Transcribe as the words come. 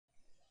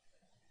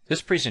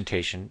This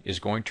presentation is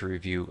going to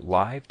review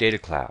Live Data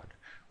Cloud,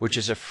 which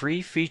is a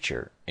free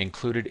feature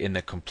included in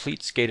the complete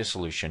SCADA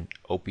solution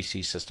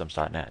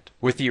OPCsystems.net.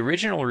 With the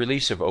original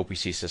release of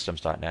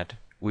OPCsystems.net,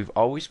 we've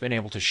always been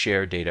able to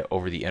share data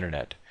over the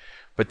internet,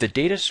 but the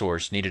data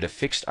source needed a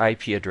fixed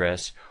IP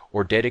address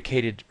or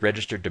dedicated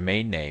registered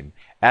domain name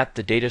at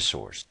the data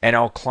source, and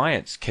all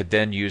clients could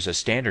then use a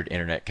standard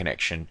internet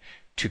connection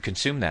to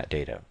consume that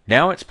data.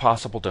 Now it's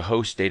possible to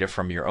host data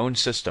from your own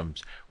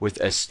systems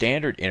with a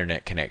standard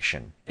internet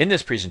connection. In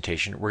this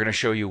presentation, we're going to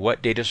show you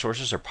what data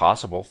sources are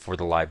possible for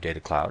the Live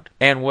Data Cloud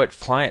and what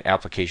client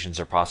applications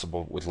are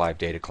possible with Live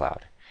Data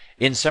Cloud.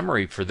 In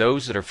summary, for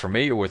those that are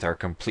familiar with our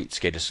complete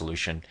SCADA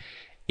solution,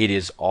 it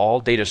is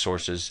all data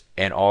sources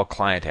and all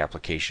client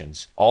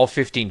applications. All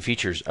 15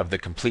 features of the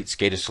complete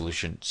SCADA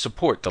solution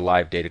support the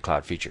Live Data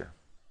Cloud feature.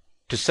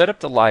 To set up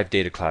the Live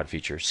Data Cloud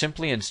feature,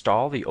 simply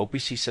install the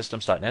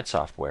OPCsystems.net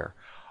software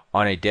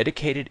on a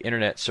dedicated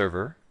internet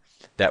server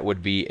that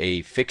would be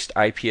a fixed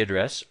IP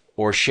address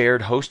or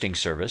shared hosting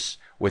service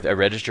with a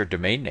registered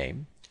domain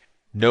name.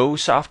 No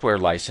software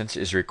license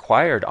is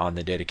required on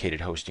the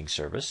dedicated hosting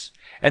service,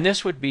 and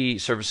this would be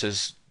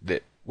services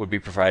that would be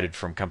provided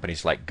from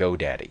companies like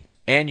GoDaddy.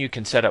 And you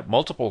can set up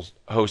multiple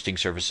hosting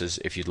services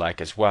if you'd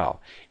like as well.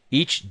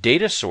 Each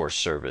data source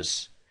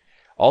service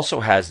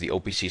also has the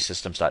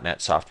OPCsystems.net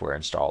software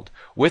installed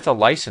with a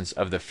license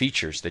of the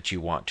features that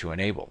you want to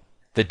enable.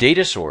 The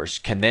data source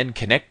can then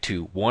connect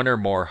to one or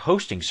more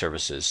hosting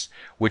services,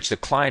 which the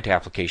client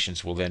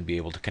applications will then be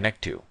able to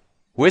connect to.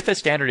 With a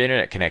standard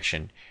internet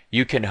connection,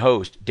 you can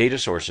host data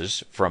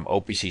sources from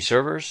OPC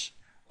Servers,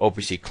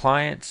 OPC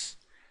Clients,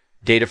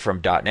 data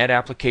from .NET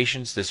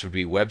applications. This would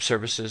be web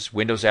services,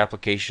 Windows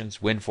applications,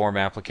 WinForm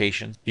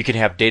applications. You can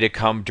have data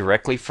come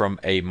directly from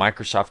a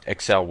Microsoft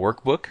Excel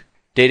workbook.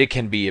 Data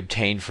can be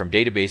obtained from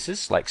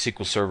databases like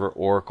SQL Server,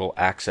 Oracle,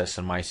 Access,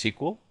 and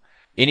mySQL.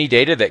 Any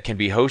data that can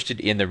be hosted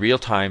in the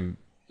real-time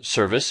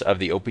service of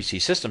the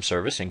OPC system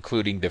service,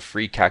 including the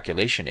free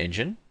calculation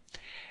engine,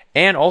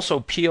 and also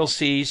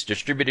PLCs,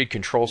 distributed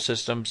control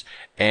systems,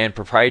 and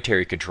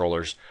proprietary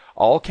controllers,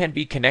 all can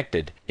be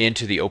connected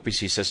into the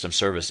OPC system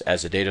service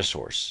as a data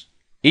source.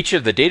 Each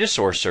of the data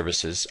source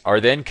services are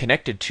then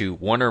connected to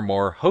one or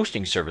more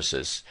hosting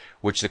services,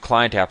 which the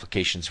client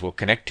applications will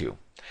connect to.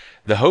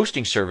 The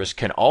hosting service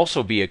can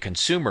also be a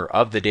consumer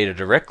of the data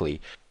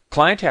directly.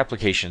 Client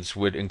applications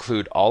would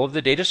include all of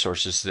the data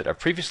sources that I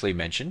previously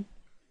mentioned,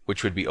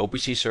 which would be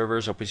OPC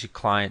Servers, OPC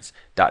Clients,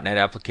 .NET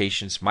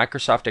applications,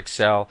 Microsoft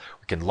Excel.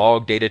 We can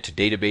log data to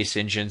database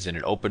engines in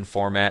an open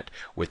format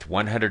with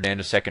 100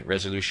 nanosecond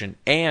resolution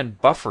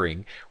and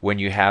buffering when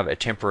you have a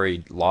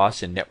temporary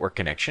loss in network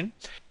connection.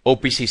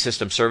 OPC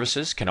System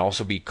Services can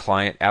also be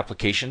client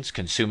applications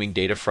consuming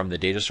data from the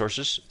data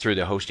sources through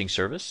the hosting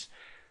service.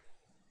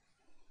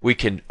 We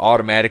can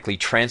automatically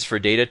transfer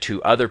data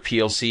to other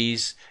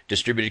PLCs,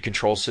 distributed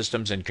control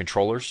systems, and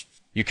controllers.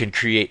 You can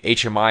create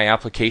HMI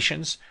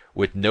applications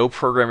with no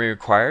programming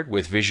required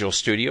with Visual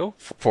Studio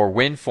for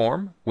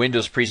WinForm,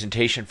 Windows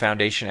Presentation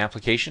Foundation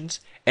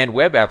applications, and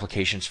web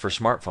applications for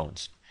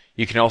smartphones.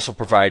 You can also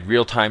provide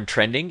real-time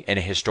trending and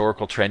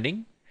historical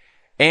trending,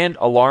 and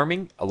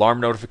alarm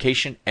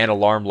notification, and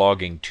alarm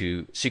logging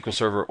to SQL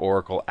Server,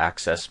 Oracle,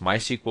 Access,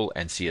 mySQL,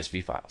 and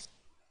CSV files.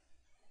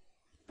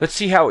 Let's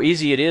see how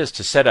easy it is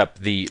to set up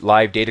the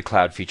Live Data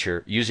Cloud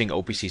feature using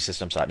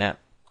OPCsystems.net.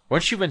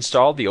 Once you've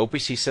installed the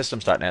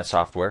OPCsystems.net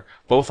software,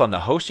 both on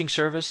the hosting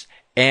service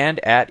and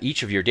at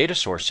each of your data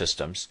source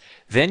systems,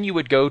 then you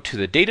would go to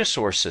the data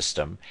source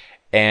system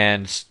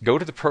and go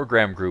to the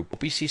program group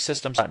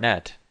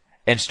OPCsystems.net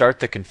and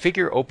start the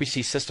Configure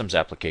OPC Systems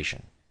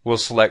application. We'll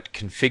select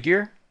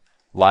Configure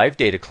Live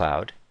Data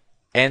Cloud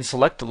and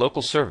select the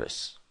local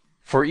service.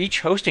 For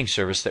each hosting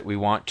service that we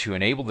want to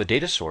enable the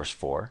data source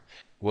for,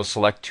 we'll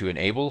select to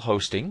enable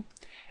hosting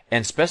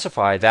and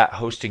specify that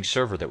hosting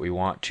server that we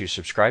want to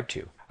subscribe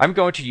to. I'm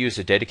going to use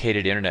a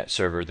dedicated internet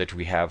server that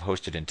we have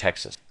hosted in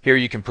Texas. Here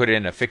you can put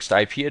in a fixed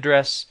IP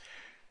address,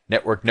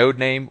 network node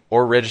name,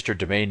 or registered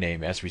domain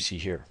name as we see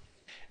here.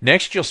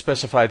 Next, you'll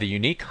specify the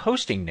unique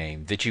hosting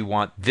name that you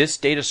want this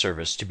data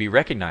service to be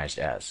recognized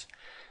as.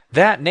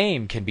 That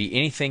name can be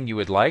anything you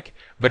would like,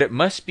 but it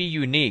must be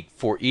unique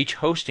for each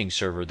hosting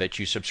server that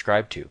you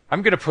subscribe to.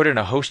 I'm going to put in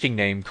a hosting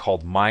name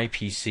called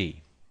myPC.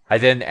 I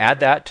then add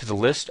that to the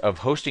list of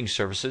hosting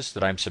services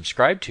that I'm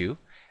subscribed to,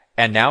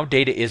 and now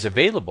data is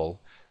available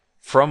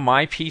from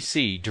my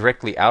PC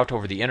directly out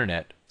over the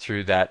internet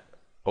through that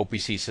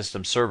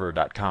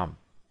OPCSystemServer.com.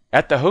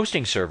 At the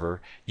hosting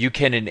server, you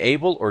can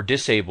enable or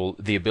disable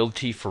the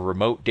ability for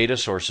remote data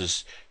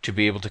sources to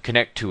be able to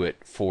connect to it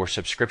for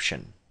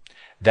subscription.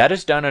 That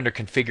is done under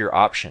Configure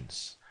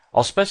Options.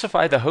 I'll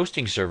specify the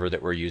hosting server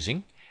that we're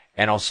using,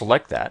 and I'll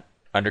select that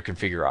under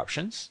Configure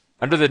Options.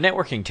 Under the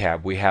Networking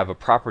tab, we have a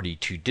property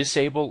to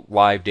disable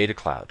Live Data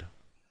Cloud.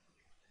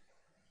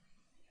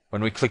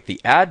 When we click the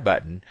Add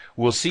button,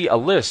 we'll see a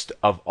list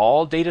of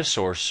all data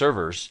source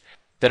servers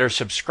that are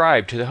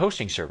subscribed to the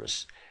hosting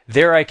service.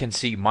 There I can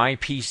see my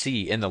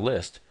PC in the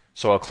list,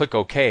 so I'll click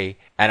OK,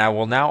 and I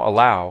will now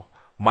allow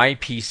my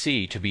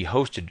PC to be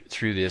hosted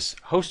through this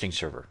hosting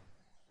server.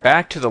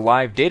 Back to the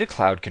live data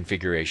cloud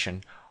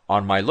configuration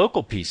on my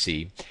local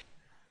PC,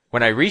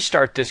 when I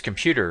restart this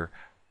computer,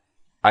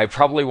 I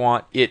probably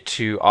want it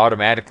to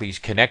automatically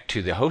connect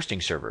to the hosting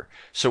server.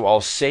 So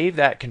I'll save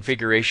that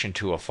configuration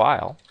to a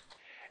file,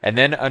 and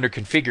then under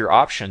Configure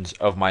Options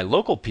of my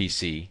local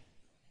PC,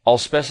 I'll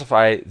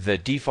specify the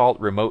default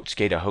remote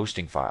SCADA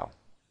hosting file.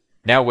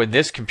 Now when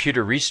this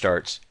computer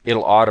restarts,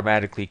 it'll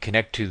automatically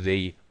connect to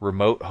the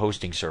remote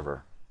hosting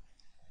server.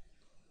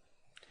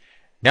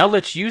 Now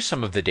let's use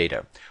some of the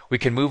data. We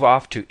can move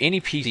off to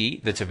any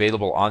PC that's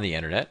available on the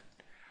internet.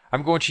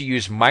 I'm going to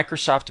use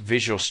Microsoft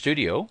Visual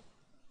Studio.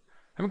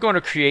 I'm going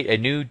to create a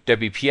new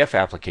WPF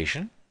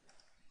application,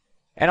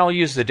 and I'll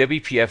use the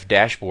WPF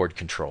dashboard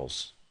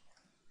controls.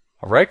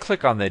 I'll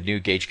right-click on the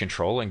new gauge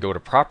control and go to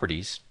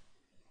Properties.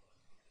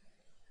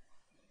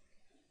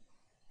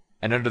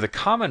 And under the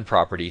Common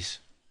Properties,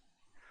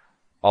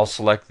 I'll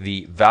select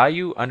the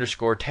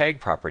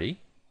value_tag property,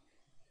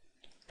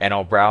 and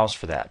I'll browse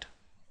for that.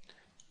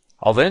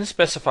 I'll then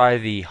specify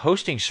the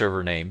hosting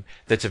server name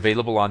that's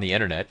available on the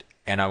internet,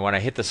 and when I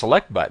hit the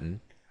Select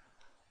button,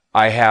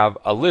 I have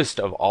a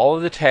list of all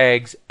of the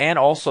tags and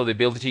also the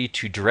ability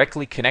to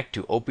directly connect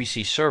to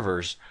OPC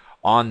servers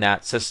on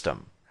that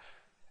system.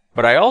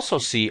 But I also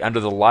see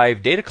under the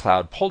Live Data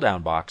Cloud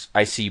pull-down box,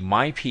 I see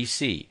My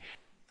PC.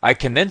 I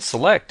can then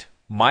select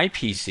My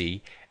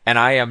PC, and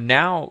I am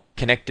now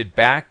connected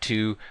back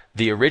to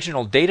the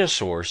original data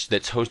source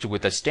that's hosted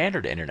with a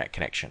standard internet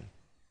connection.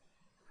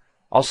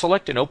 I'll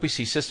select an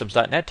OPC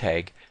Systems.net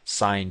tag,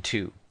 Sign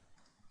To.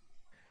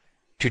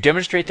 To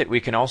demonstrate that we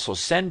can also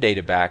send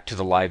data back to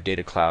the Live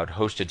Data Cloud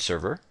hosted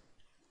server,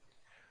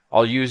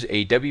 I'll use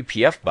a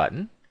WPF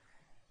button.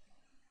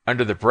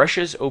 Under the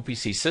Brushes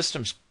OPC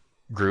Systems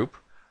group,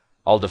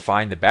 I'll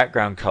define the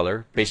background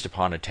color based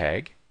upon a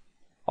tag.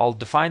 I'll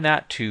define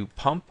that to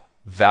pump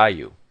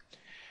value.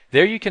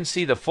 There you can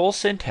see the full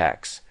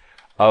syntax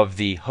of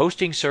the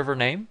hosting server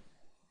name.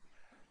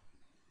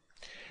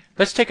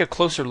 Let's take a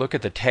closer look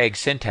at the tag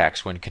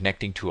syntax when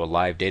connecting to a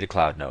Live Data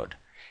Cloud node.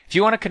 If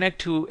you want to connect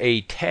to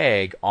a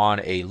tag on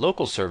a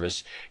local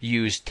service,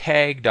 use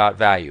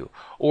tag.value.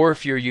 Or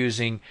if you're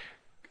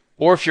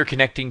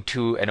connecting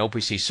to an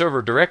OPC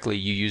server directly,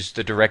 you use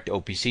the direct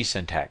OPC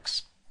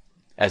syntax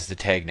as the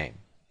tag name.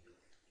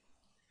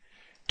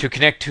 To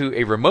connect to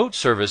a remote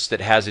service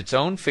that has its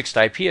own fixed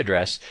IP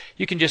address,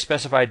 you can just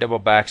specify /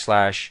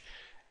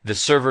 the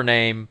server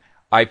name,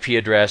 IP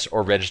address,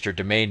 or registered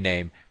domain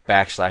name, /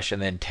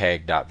 and then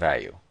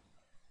tag.value.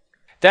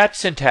 That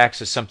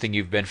syntax is something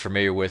you've been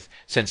familiar with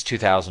since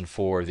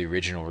 2004, the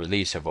original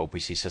release of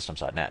OPC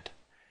Systems.net.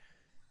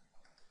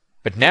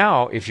 But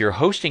now, if you're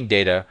hosting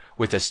data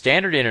with a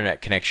standard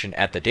internet connection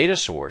at the data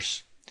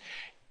source,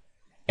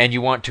 and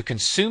you want to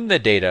consume the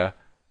data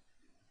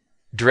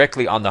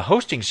directly on the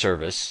hosting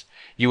service,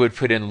 you would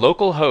put in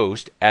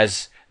localhost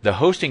as the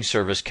hosting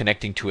service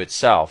connecting to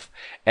itself,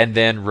 and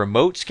then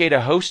remote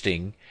SCADA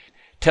hosting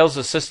tells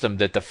the system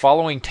that the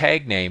following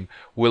tag name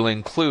will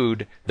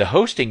include the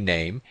hosting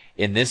name.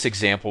 In this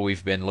example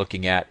we've been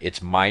looking at, it's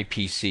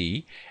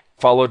myPC,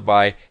 followed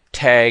by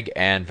tag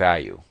and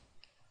value.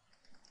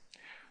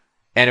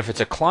 And if it's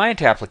a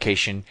client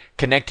application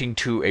connecting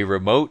to a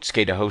remote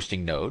SCADA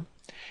hosting node,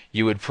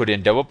 you would put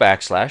in /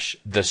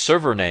 the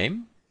server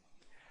name,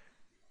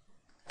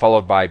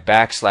 followed by /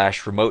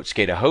 remote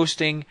SCADA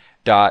hosting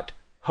dot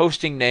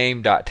hosting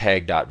name dot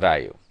tag dot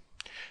value.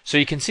 So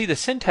you can see the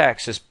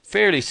syntax is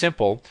fairly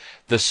simple.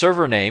 The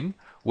server name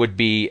would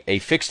be a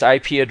fixed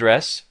IP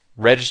address,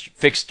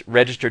 fixed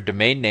registered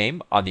domain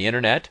name on the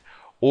internet,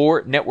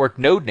 or network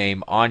node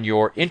name on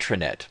your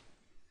intranet.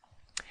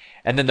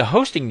 And then the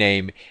hosting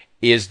name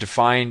is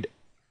defined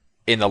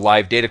in the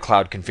Live Data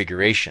Cloud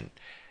configuration.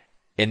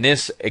 In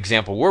this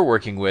example we're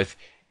working with,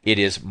 it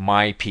is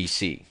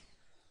myPC.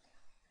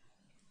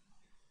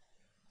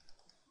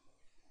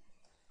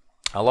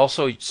 I'll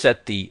also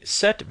set the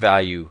set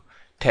value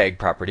tag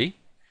property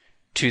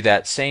to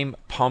that same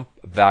pump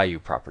value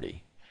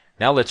property.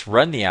 Now let's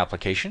run the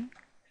application,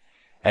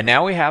 and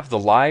now we have the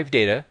live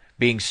data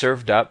being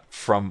served up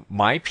from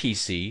my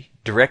PC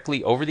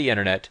directly over the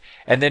internet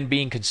and then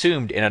being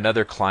consumed in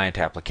another client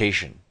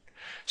application.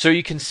 So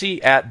you can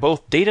see at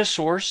both data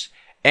source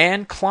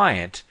and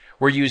client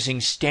we're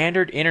using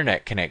standard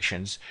internet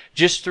connections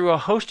just through a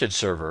hosted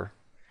server,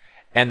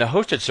 and the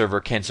hosted server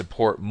can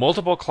support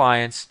multiple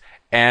clients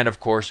and of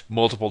course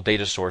multiple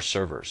data source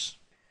servers.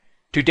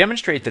 To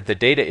demonstrate that the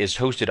data is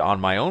hosted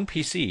on my own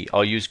PC,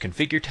 I'll use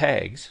Configure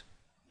Tags.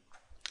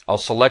 I'll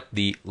select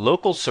the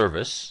local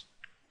service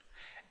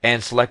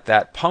and select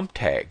that pump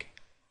tag.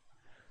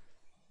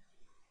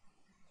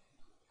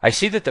 I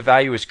see that the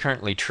value is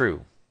currently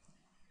true.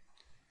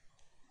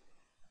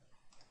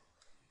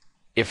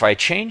 If I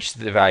change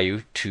the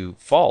value to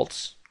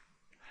false,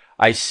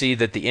 I see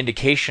that the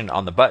indication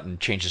on the button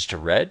changes to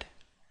red,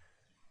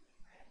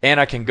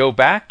 and I can go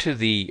back to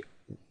the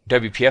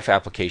WPF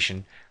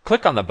application,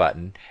 click on the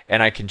button,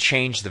 and I can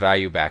change the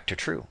value back to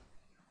true.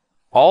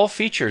 All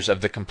features of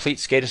the complete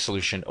SCADA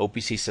solution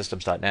OPC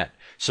Systems.net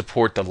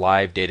support the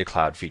Live Data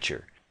Cloud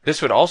feature.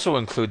 This would also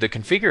include the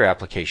Configure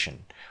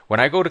application. When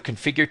I go to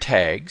Configure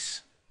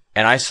Tags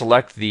and I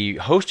select the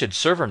hosted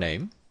server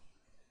name,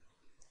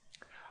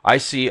 I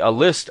see a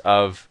list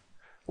of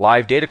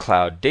Live Data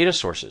Cloud data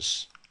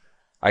sources.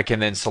 I can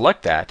then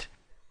select that,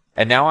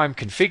 and now I'm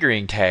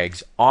configuring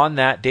tags on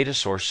that data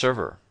source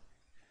server.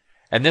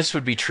 And this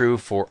would be true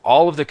for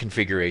all of the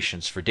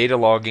configurations for data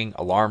logging,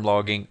 alarm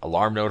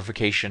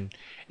notification.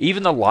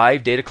 Even the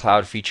Live Data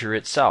Cloud feature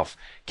itself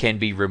can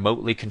be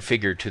remotely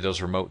configured to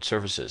those remote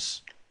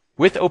services.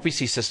 With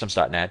OPC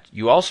Systems.net,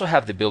 you also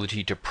have the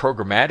ability to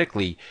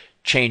programmatically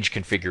change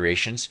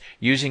configurations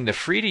using the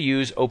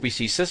free-to-use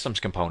OPC Systems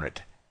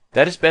component.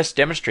 That is best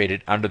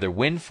demonstrated under the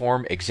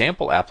WinForm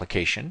example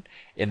application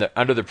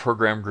under the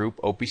program group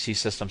OPC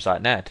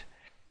Systems.net.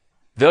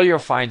 There you'll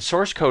find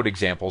source code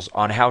examples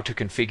on how to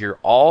configure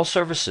all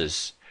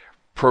services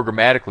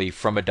programmatically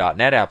from a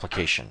 .NET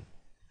application.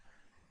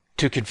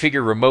 To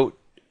configure remote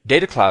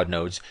data cloud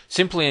nodes,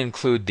 simply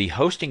include the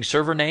hosting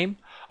server name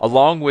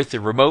along with the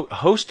remote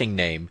hosting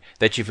name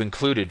that you've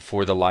included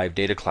for the Live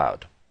Data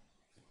Cloud.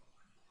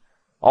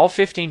 All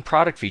 15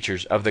 product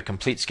features of the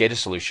complete SCADA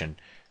solution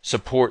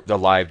support the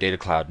Live Data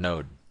Cloud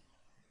node.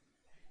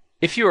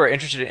 If you are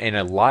interested in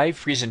a live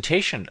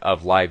presentation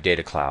of Live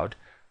Data Cloud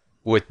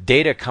with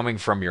data coming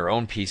from your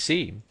own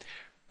PC,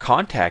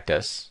 contact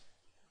us.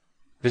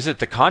 Visit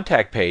the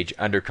contact page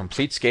under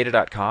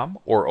CompleteSCADA.com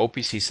or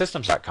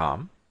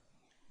OPCSystems.com,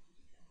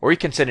 or you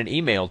can send an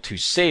email to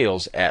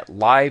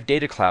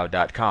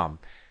sales@livedatacloud.com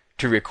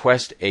to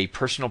request a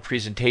personal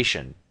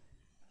presentation.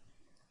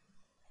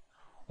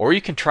 Or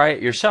you can try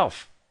it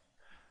yourself.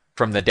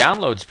 From the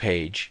Downloads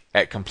page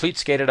at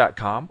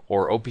CompleteSCADA.com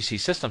or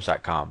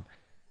OPCSystems.com,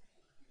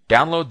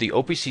 download the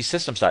OPC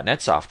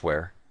Systems.net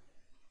software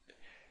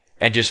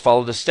and just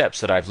follow the steps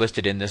that I've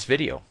listed in this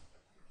video.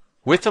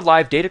 With the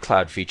Live Data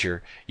Cloud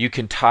feature, you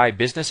can tie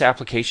business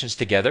applications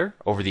together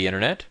over the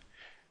internet.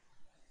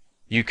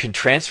 You can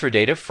transfer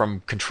data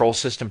from control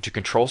system to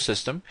control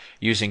system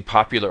using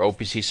popular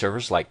OPC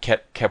servers like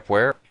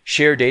Kepware,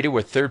 share data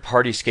with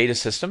third-party SCADA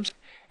systems,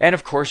 and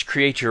of course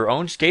create your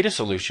own SCADA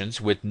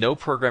solutions with no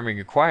programming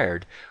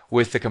required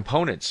with the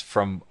components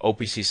from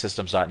OPC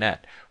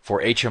Systems.net for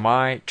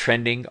HMI,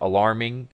 trending, alarming,